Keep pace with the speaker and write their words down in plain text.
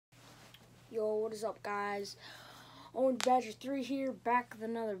Yo, what is up, guys? Orange Badger 3 here, back with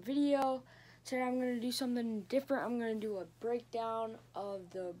another video. Today I'm going to do something different. I'm going to do a breakdown of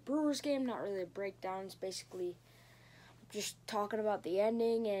the Brewers game. Not really a breakdown, it's basically just talking about the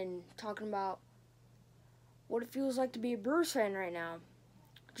ending and talking about what it feels like to be a Brewers fan right now.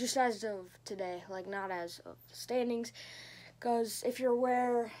 Just as of today, like not as of the standings. Because if you're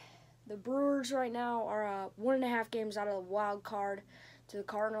aware, the Brewers right now are 1.5 games out of the wild card to the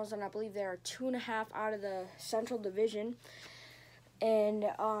Cardinals, and I believe they are 2.5 out of the Central Division. And you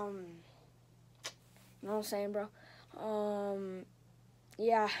know what I'm saying, bro?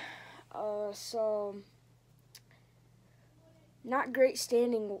 Yeah. So not great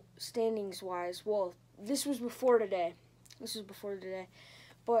standings wise. Well, this was before today.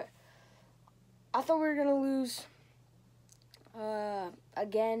 But I thought we were gonna lose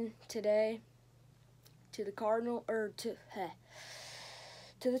again today to the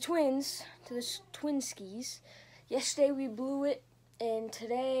to the Twins, to the Twinskies. Yesterday we blew it, and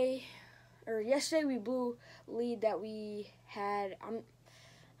yesterday we blew a lead that we had. I'm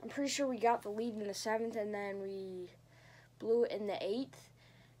pretty sure we got the lead in the 7th, and then we blew it in the 8th,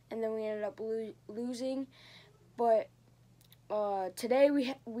 and then we ended up losing. But today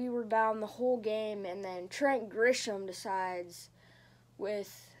we were down the whole game, and then Trent Grisham decides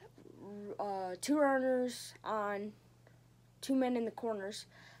with 2 runners on, 2 men in the corners.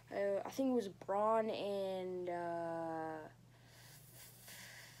 I think it was Braun and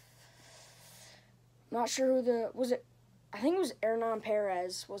not sure who was it. I think it was Hernan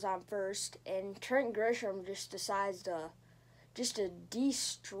Perez was on first, and Trent Grisham just decides to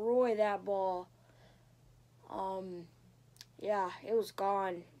destroy that ball. Yeah, it was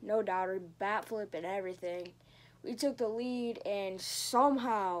gone, no doubter, bat flip and everything. We took the lead, and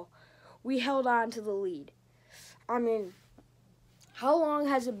somehow we held on to the lead. I mean, how long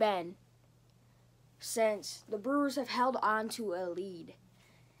has it been since the Brewers have held on to a lead?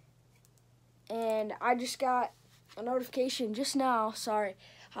 And I just got a notification just now. Sorry,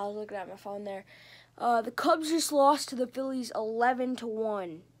 I was looking at my phone there. The Cubs just lost to the Phillies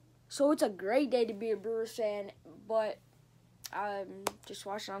 11-1. So it's a great day to be a Brewers fan, but I'm just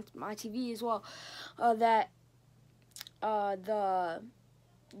watching on my TV as well that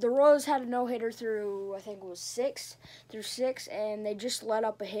the Royals had a no-hitter through, I think it was 6, and they just let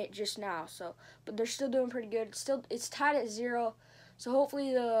up a hit just now. So, but they're still doing pretty good. It's tied at 0. So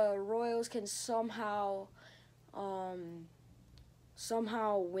hopefully the Royals can somehow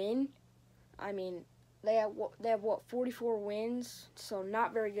win. I mean, they have what, 44 wins, so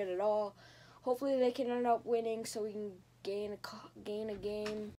not very good at all. Hopefully they can end up winning so we can gain a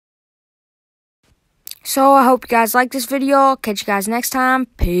game. So I hope you guys like this video. Catch you guys next time.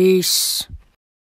 Peace.